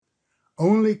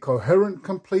Only coherent,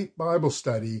 complete Bible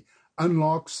study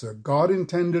unlocks the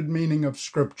God-intended meaning of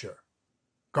Scripture.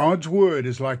 God's Word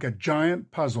is like a giant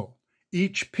puzzle.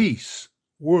 Each piece,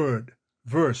 word,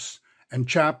 verse, and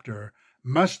chapter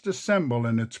must assemble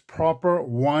in its proper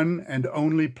one and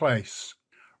only place.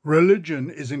 Religion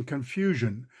is in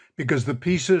confusion because the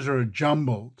pieces are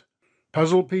jumbled.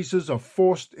 Puzzle pieces are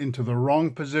forced into the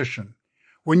wrong position.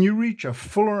 When you reach a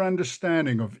fuller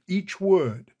understanding of each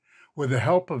word, with the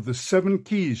help of the 7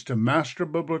 keys to Master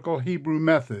Biblical Hebrew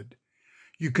Method,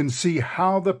 you can see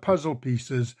how the puzzle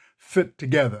pieces fit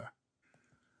together.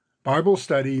 Bible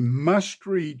study must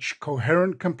reach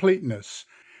coherent completeness.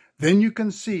 Then you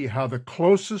can see how the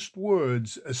closest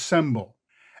words assemble,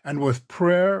 and with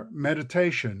prayer,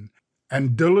 meditation,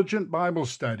 and diligent Bible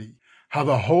study, how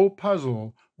the whole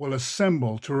puzzle will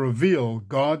assemble to reveal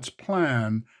God's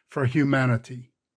plan for humanity.